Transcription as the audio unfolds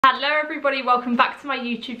Hello everybody, welcome back to my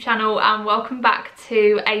YouTube channel and welcome back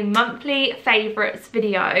to a monthly favourites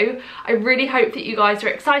video. I really hope that you guys are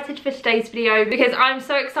excited for today's video because I'm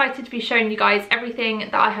so excited to be showing you guys everything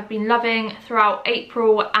that I have been loving throughout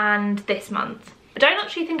April and this month. I don't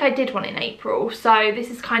actually think I did one in April, so this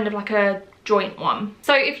is kind of like a joint one.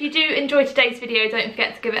 So if you do enjoy today's video, don't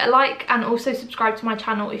forget to give it a like and also subscribe to my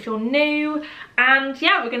channel if you're new. And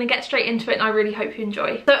yeah, we're going to get straight into it and I really hope you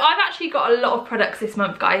enjoy. So I've actually got a lot of products this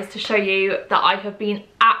month, guys, to show you that I have been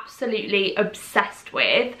absolutely obsessed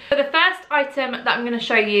with. So the first item that I'm going to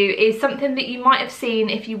show you is something that you might have seen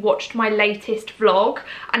if you watched my latest vlog,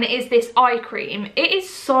 and it is this eye cream. It is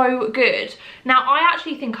so good. Now I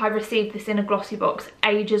actually think I received this in a glossy box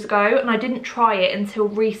ages ago and I didn't try it until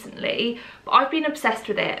recently, but I've been obsessed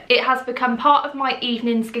with it. It has become part of my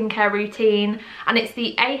evening skincare routine and it's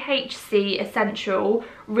the AHC Essential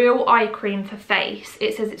Real Eye Cream for Face.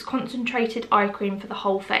 It says it's concentrated eye cream for the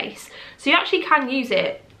whole face. So you actually can use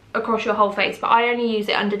it across your whole face, but I only use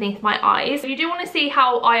it underneath my eyes. If you do want to see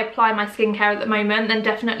how I apply my skincare at the moment, then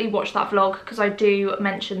definitely watch that vlog because I do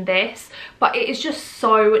mention this. But it is just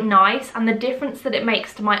so nice and the difference that it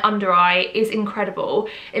makes to my under eye is incredible.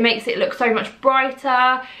 It makes it look so much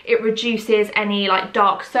brighter, it reduces any like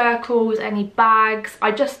dark circles, any bags.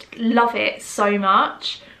 I just love it so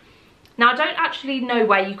much. Now I don't actually know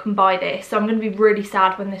where you can buy this, so I'm going to be really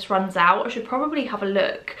sad when this runs out. I should probably have a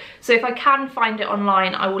look. So if I can find it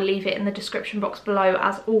online, I will leave it in the description box below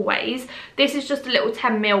as always. This is just a little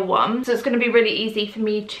 10ml one, so it's going to be really easy for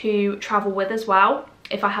me to travel with as well.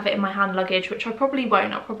 If I have it in my hand luggage, which I probably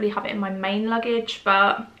won't, I'll probably have it in my main luggage,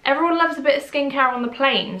 but everyone loves a bit of skincare on the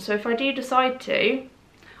plane, so if I do decide to,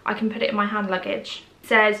 I can put it in my hand luggage.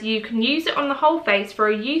 Says you can use it on the whole face for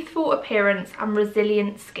a youthful appearance and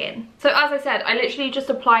resilient skin. So as I said, I literally just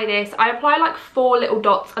apply this. I apply like 4 little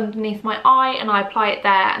dots underneath my eye and I apply it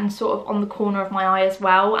there and sort of on the corner of my eye as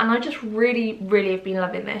well, and I just really have been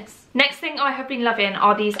loving this. Next thing I have been loving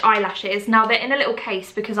are these eyelashes. Now they're in a little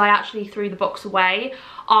case because I actually threw the box away.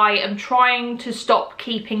 I am trying to stop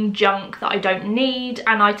keeping junk that I don't need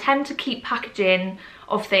and I tend to keep packaging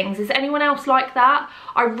of things. Is anyone else like that?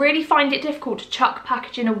 I really find it difficult to chuck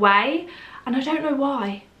packaging away and I don't know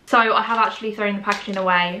why. So I have actually thrown the packaging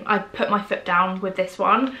away. I put my foot down with this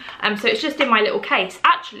one. So it's just in my little case.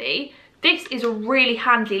 Actually, this is a really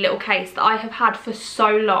handy little case that I have had for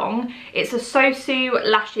so long. It's a Xoxo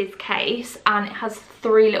lashes case and it has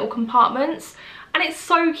 3 little compartments and it's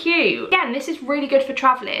so cute. Again, this is really good for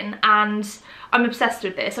traveling and I'm obsessed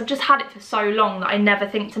with this. I've just had it for so long that I never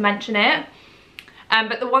think to mention it.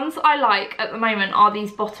 But the ones that I like at the moment are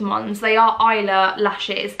these bottom ones. They are Isla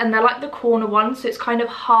lashes and they're like the corner ones, so it's kind of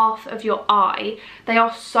half of your eye. They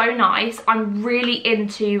are so nice. I'm really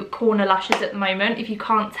into corner lashes at the moment, if you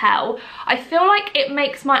can't tell. I feel like it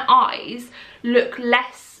makes my eyes look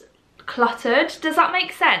less cluttered. Does that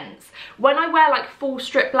make sense? When I wear like full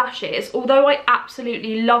strip lashes, although I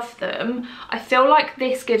absolutely love them, I feel like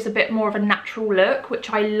this gives a bit more of a natural look, which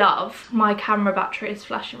I love. My camera battery is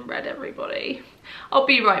flashing red, everybody. I'll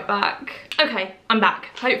be right back. Okay, I'm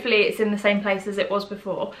back. Hopefully it's in the same place as it was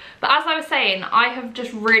before. But as I was saying, I have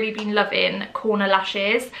just really been loving corner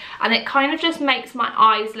lashes and it kind of just makes my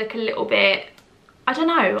eyes look a little bit, I don't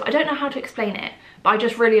know how to explain it, but I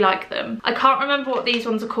just really like them. I can't remember what these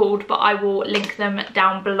ones are called, but I will link them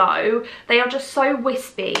down below. They are just so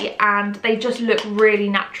wispy and they just look really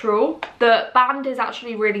natural. The band is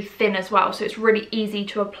actually really thin as well, so it's really easy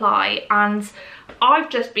to apply and I've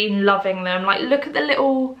just been loving them. Like, look at the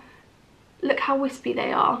little, look how wispy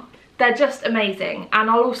they are. They're just amazing, and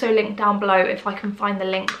I'll also link down below if I can find the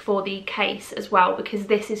link for the case as well because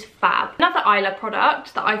this is fab. Another Isla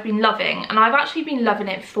product that I've been loving, and I've actually been loving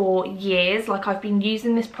it for years, like I've been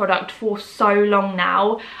using this product for so long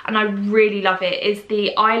now and I really love it, is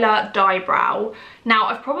the Isla Dye Brow. Now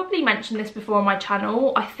I've probably mentioned this before on my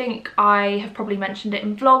channel. I think I have probably mentioned it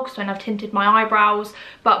in vlogs when I've tinted my eyebrows,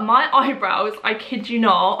 but my eyebrows, I kid you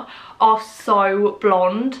not, are so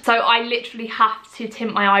blonde. So I literally have to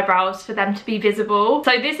tint my eyebrows for them to be visible.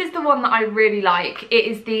 So this is the one that I really like. It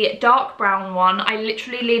is the dark brown one. I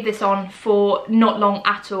literally leave this on for not long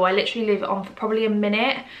at all. I literally leave it on for probably a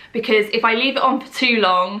minute because if I leave it on for too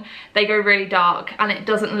long, they go really dark and it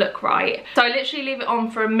doesn't look right. So I literally leave it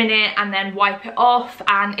on for a minute and then wipe it off,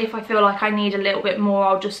 and if I feel like I need a little bit more,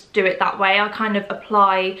 I'll just do it that way. I kind of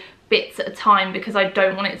apply bits at a time because I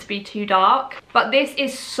don't want it to be too dark. But this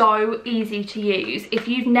is so easy to use. If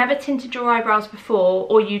you've never tinted your eyebrows before,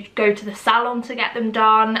 or you go to the salon to get them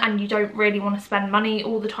done and you don't really want to spend money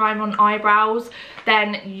all the time on eyebrows,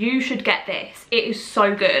 then you should get this. It is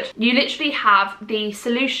so good. You literally have the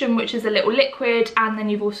solution, which is a little liquid, and then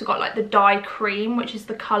you've also got like the dye cream, which is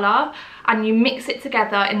the colour, and you mix it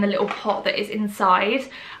together in the little pot that is inside,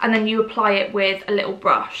 and then you apply it with a little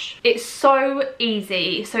brush. It's so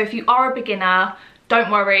easy. So if you are a beginner, don't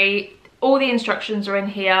worry, all the instructions are in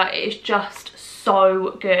here. It's just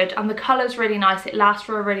so good, and the colour's really nice. It lasts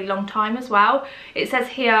for a really long time as well. It says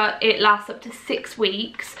here it lasts up to 6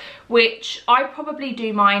 weeks, which I probably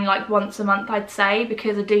do mine like once a month, I'd say,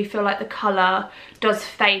 because I do feel like the colour does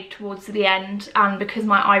fade towards the end, and because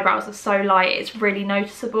my eyebrows are so light, it's really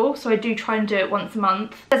noticeable. So I do try and do it once a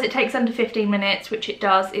month. It says it takes under 15 minutes, which it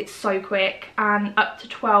does. It's so quick, and up to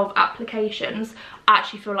 12 applications. I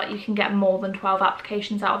actually feel like you can get more than 12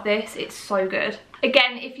 applications out of this. It's so good.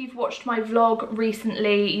 Again, if you've watched my vlog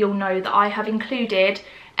recently, you'll know that I have included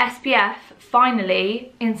SPF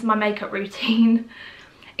finally into my makeup routine.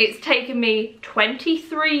 It's taken me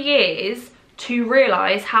 23 years to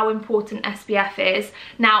realise how important SPF is.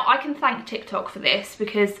 Now, I can thank TikTok for this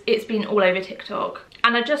because it's been all over TikTok.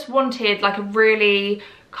 And I just wanted like a really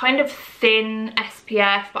kind of thin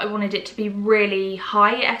SPF, but I wanted it to be really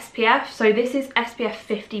high SPF. So this is SPF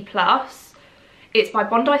 50+. It's by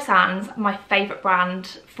Bondi Sands, my favourite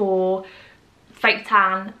brand for fake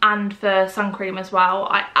tan and for sun cream as well.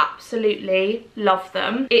 I absolutely love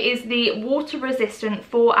them. It is the water resistant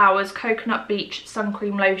 4 hours coconut beach sun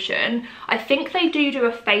cream lotion. I think they do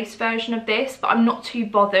a face version of this, but I'm not too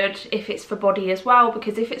bothered if it's for body as well,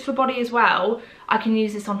 because if it's for body as well, I can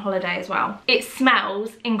use this on holiday as well. It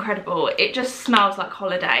smells incredible. It just smells like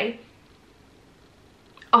holiday.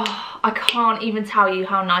 Oh, I can't even tell you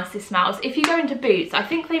how nice this smells. If you go into Boots, I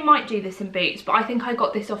think they might do this in Boots, but I think I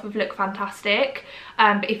got this off of Look Fantastic.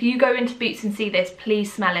 But if you go into Boots and see this,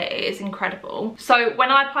 please smell it. It is incredible. So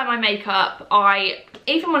when I apply my makeup,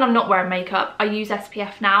 even when I'm not wearing makeup, I use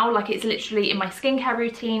SPF now. Like, it's literally in my skincare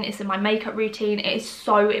routine, it's in my makeup routine. It is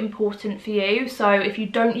so important for you. So if you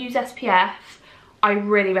don't use SPF, I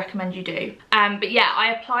really recommend you do. But yeah,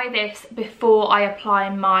 I apply this before I apply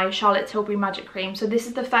my Charlotte Tilbury Magic Cream. So this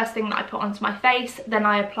is the first thing that I put onto my face, then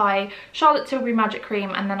I apply Charlotte Tilbury Magic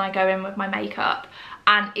Cream, and then I go in with my makeup.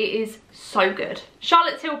 And it is so good.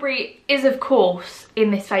 Charlotte Tilbury is, of course,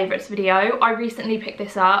 in this favourites video. I recently picked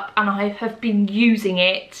this up and I have been using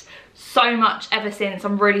it so much ever since.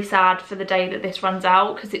 I'm really sad for the day that this runs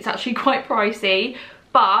out because it's actually quite pricey,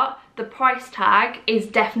 but the price tag is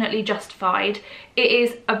definitely justified. It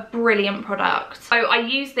is a brilliant product. So I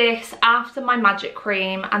use this after my magic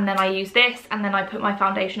cream, and then I use this, and then I put my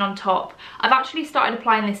foundation on top. I've actually started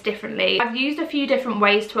applying this differently. I've used a few different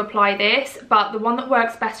ways to apply this, but the one that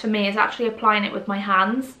works best for me is actually applying it with my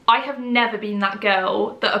hands. I have never been that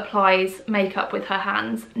girl that applies makeup with her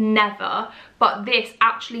hands, never. But this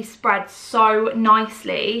actually spreads so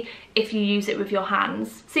nicely if you use it with your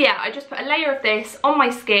hands. So yeah, I just put a layer of this on my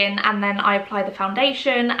skin, and then I apply the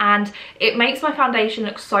foundation, and it makes my foundation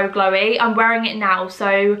look so glowy. I'm wearing it now,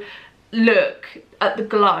 so look at the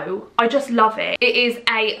glow. I just love it. It is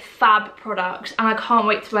a fab product, and I can't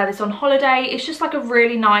wait to wear this on holiday. It's just like a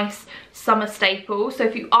really nice summer staple. So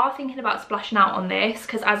if you are thinking about splashing out on this,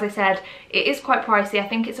 because as I said, it is quite pricey. I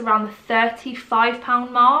think it's around the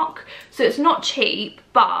 £35 mark, so it's not cheap,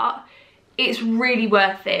 but it's really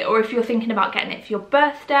worth it. Or if you're thinking about getting it for your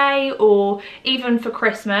birthday, or even for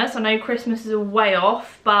Christmas. I know Christmas is a way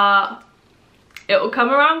off, but it'll come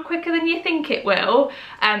around quicker than you think it will.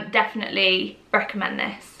 Definitely recommend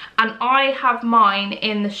this. And I have mine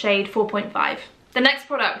in the shade 4.5. The next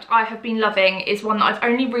product I have been loving is one that I've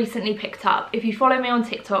only recently picked up. If you follow me on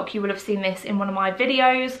TikTok, you will have seen this in one of my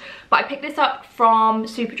videos, but I picked this up from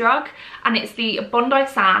Superdrug, and it's the Bondi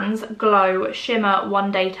Sands Glow Shimmer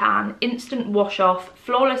One Day Tan Instant Wash Off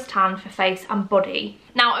Flawless Tan for Face and Body.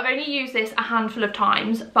 Now, I've only used this a handful of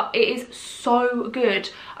times, but it is so good.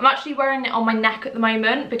 I'm actually wearing it on my neck at the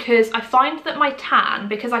moment because I find that my tan,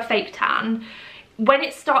 because I fake tan, when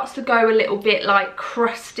it starts to go a little bit like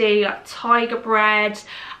crusty, like tiger bread,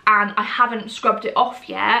 and I haven't scrubbed it off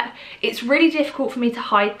yet, it's really difficult for me to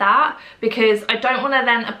hide that, because I don't want to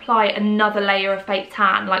then apply another layer of fake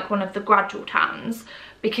tan, like one of the gradual tans,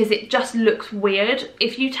 because it just looks weird.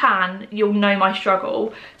 If you tan, you'll know my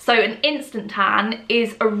struggle. So an instant tan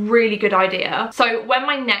is a really good idea. So when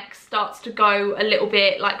my neck starts to go a little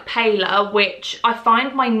bit like paler, which I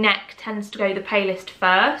find my neck tends to go the palest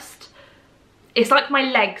first, it's like my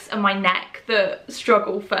legs and my neck that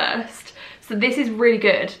struggle first. So So this is really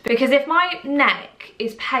good because if my neck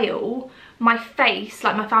is pale, my face,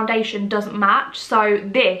 like my foundation, doesn't match. So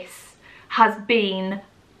this has been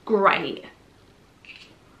great.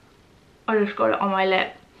 I just got it on my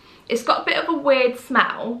lip. It's got a bit of a weird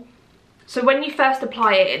smell. So when you first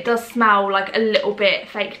apply it, it does smell like a little bit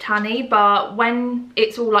fake tanny, but when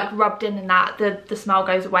it's all like rubbed in and that, the smell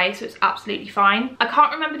goes away, so it's absolutely fine. I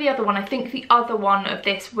can't remember the other one. I think the other one of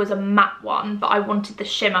this was a matte one, but I wanted the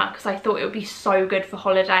shimmer because I thought it would be so good for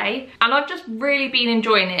holiday. And I've just really been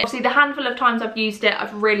enjoying it. Obviously, the handful of times I've used it,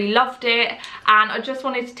 I've really loved it. And I just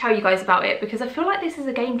wanted to tell you guys about it because I feel like this is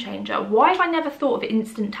a game changer. Why have I never thought of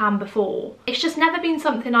instant tan before? It's just never been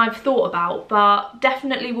something I've thought about, but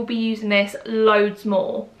definitely will be using this loads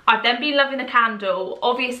more. I've then been loving a candle.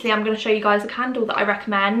 Obviously, I'm going to show you guys a candle that I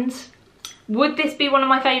recommend. Would this be one of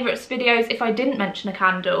my favourites videos if I didn't mention a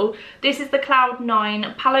candle? This is the Cloud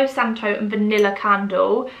 9 Palo Santo and Vanilla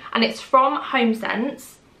candle, and it's from Home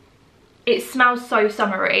Sense. It smells so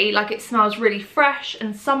summery, like it smells really fresh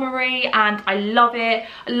and summery, and I love it.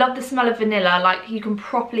 I love the smell of vanilla, like you can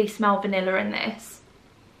properly smell vanilla in this.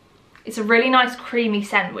 It's a really nice creamy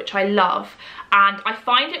scent, which I love. And I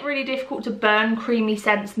find it really difficult to burn creamy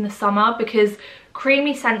scents in the summer because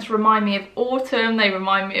creamy scents remind me of autumn, they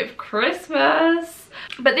remind me of Christmas.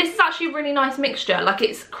 But this is actually a really nice mixture, like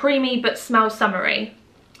it's creamy but smells summery,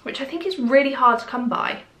 which I think is really hard to come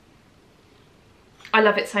by. I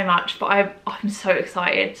love it so much, but I'm so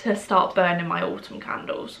excited to start burning my autumn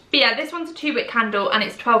candles. But yeah, this one's a 2-wick candle and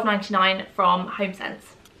it's £12.99 from Home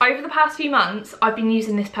Sense. Over the past few months, I've been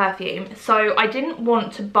using this perfume, so I didn't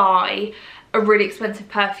want to buy a really expensive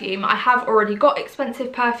perfume. I have already got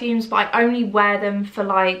expensive perfumes, but I only wear them for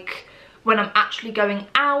like when I'm actually going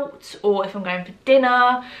out or if I'm going for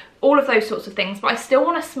dinner, all of those sorts of things. But I still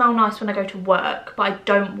want to smell nice when I go to work, but I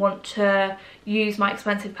don't want to use my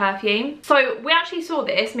expensive perfume. So we actually saw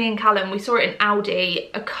this, me and Callum, we saw it in Aldi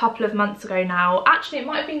a couple of months ago now. Actually, it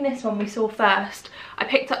might have been this one we saw first. I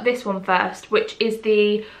picked up this one first, which is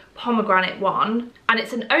the pomegranate one, and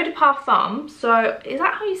it's an eau de parfum. So is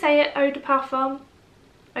that how you say it? Eau de parfum?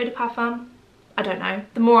 Eau de parfum? I don't know.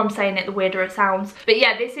 The more I'm saying it, the weirder it sounds. But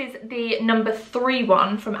yeah, this is the number 3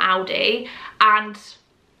 one from Aldi. And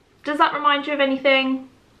does that remind you of anything?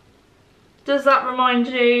 Does that remind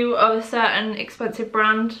you of a certain expensive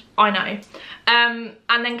brand? I know.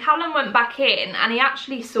 And then Callum went back in and he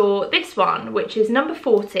actually saw this one, which is number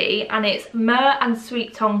 40, and it's Myrrh and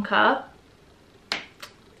Sweet Tonka.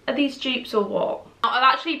 Are these dupes or what? I've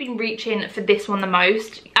actually been reaching for this one the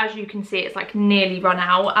most. As you can see, it's like nearly run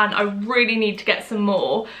out and I really need to get some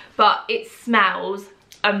more, but it smells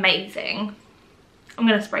amazing. I'm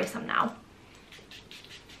gonna spray some now.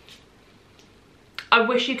 I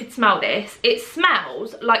wish you could smell this. It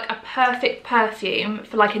smells like a perfect perfume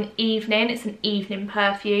for like an evening. It's an evening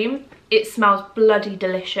perfume. It smells bloody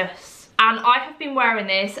delicious. And I have been wearing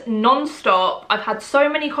this non-stop. I've had so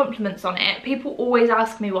many compliments on it. People always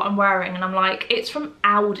ask me what I'm wearing and I'm like, it's from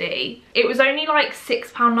Aldi. It was only like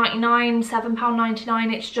 £6.99,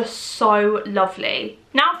 £7.99. It's just so lovely.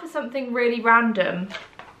 Now for something really random.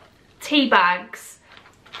 Tea bags.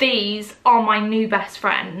 These are my new best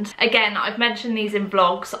friend. Again, I've mentioned these in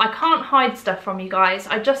vlogs. I can't hide stuff from you guys.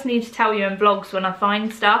 I just need to tell you in vlogs when I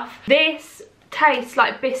find stuff. This tastes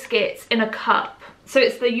like biscuits in a cup. So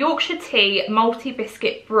it's the Yorkshire Tea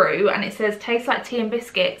multi-biscuit brew and it says tastes like tea and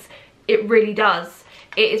biscuits. It really does.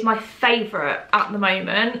 It is my favourite at the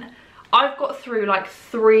moment. I've got through like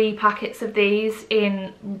 3 packets of these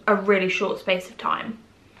in a really short space of time.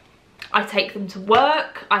 I take them to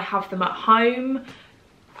work, I have them at home.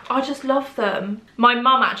 I just love them. My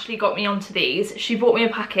mum actually got me onto these. She bought me a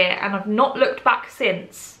packet and I've not looked back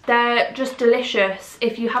since. They're just delicious.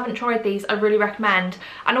 If you haven't tried these, I really recommend.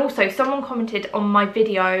 And also someone commented on my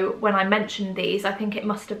video when I mentioned these, I think it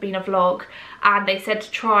must have been a vlog, and they said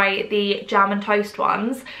to try the jam and toast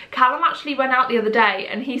ones. Callum actually went out the other day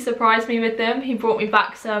and he surprised me with them. He brought me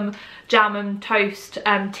back some jam and toast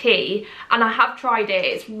tea and I have tried it.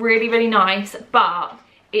 It's really, really nice, but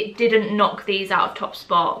it didn't knock these out of top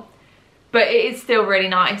spot. But it is still really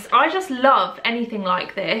nice. I just love anything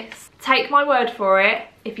like this. Take my word for it.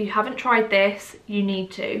 If you haven't tried this, you need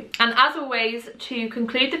to. And as always, to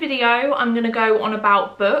conclude the video, I'm gonna go on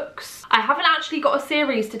about books. I haven't actually got a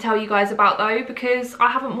series to tell you guys about though, because I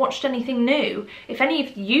haven't watched anything new. If any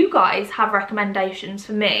of you guys have recommendations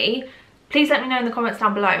for me, please let me know in the comments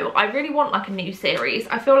down below. I really want like a new series.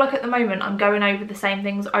 I feel like at the moment I'm going over the same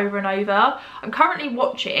things over and over. I'm currently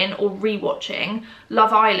watching or re-watching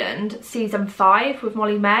Love Island season 5 with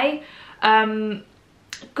Molly May.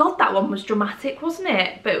 God, that one was dramatic, wasn't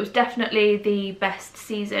it? But it was definitely the best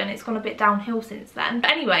season. It's gone a bit downhill since then.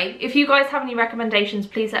 But anyway, if you guys have any recommendations,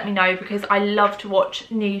 please let me know, because I love to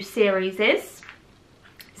watch new series. Is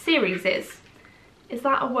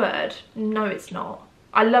that a word? No, it's not.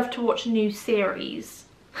 I love to watch new series.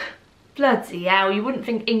 Bloody hell, you wouldn't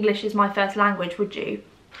think English is my first language, would you?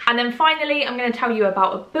 And then finally, I'm going to tell you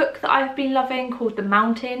about a book that I've been loving called The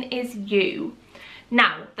Mountain Is You.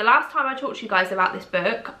 Now, the last time I talked to you guys about this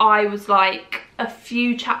book, I was like a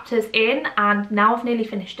few chapters in, and now I've nearly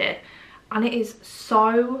finished it. And it is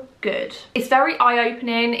so good. It's very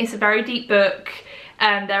eye-opening. It's a very deep book.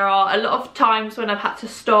 And there are a lot of times when I've had to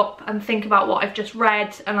stop and think about what I've just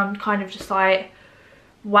read, and I'm kind of just like,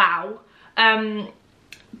 wow.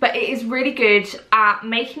 But it is really good at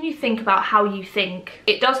making you think about how you think.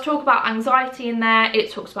 It does talk about anxiety in there. It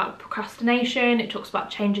talks about procrastination. It talks about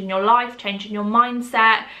changing your life, changing your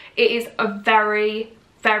mindset. It is a very,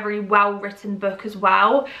 very well written book as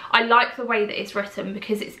well. I like the way that it's written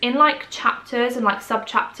because it's in like chapters and like sub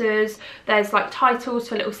chapters. There's like titles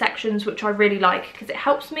for little sections, which I really like because it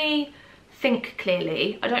helps me think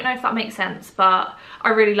clearly. I don't know if that makes sense, but I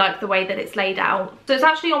really like the way that it's laid out. So it's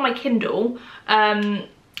actually on my Kindle.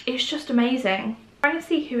 It's just amazing. I'm trying to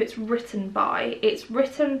see who it's written by. It's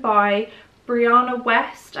written by Brianna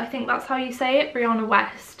West. I think that's how you say it, Brianna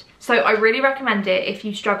West. So I really recommend it if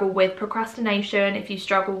you struggle with procrastination, if you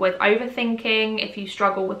struggle with overthinking, if you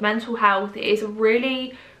struggle with mental health. It is a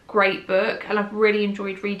really great book and I've really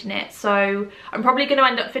enjoyed reading it. So I'm probably going to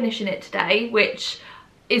end up finishing it today, which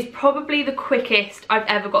is probably the quickest I've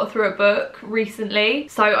ever got through a book recently.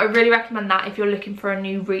 So I really recommend that if you're looking for a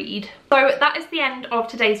new read. So that is the end of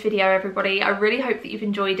today's video, everybody. I really hope that you've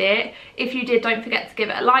enjoyed it. If you did, don't forget to give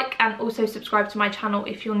it a like and also subscribe to my channel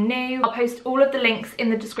if you're new. I'll post all of the links in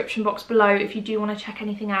the description box below if you do want to check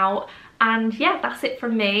anything out. And yeah, that's it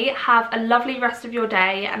from me. Have a lovely rest of your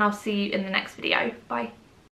day and I'll see you in the next video. Bye.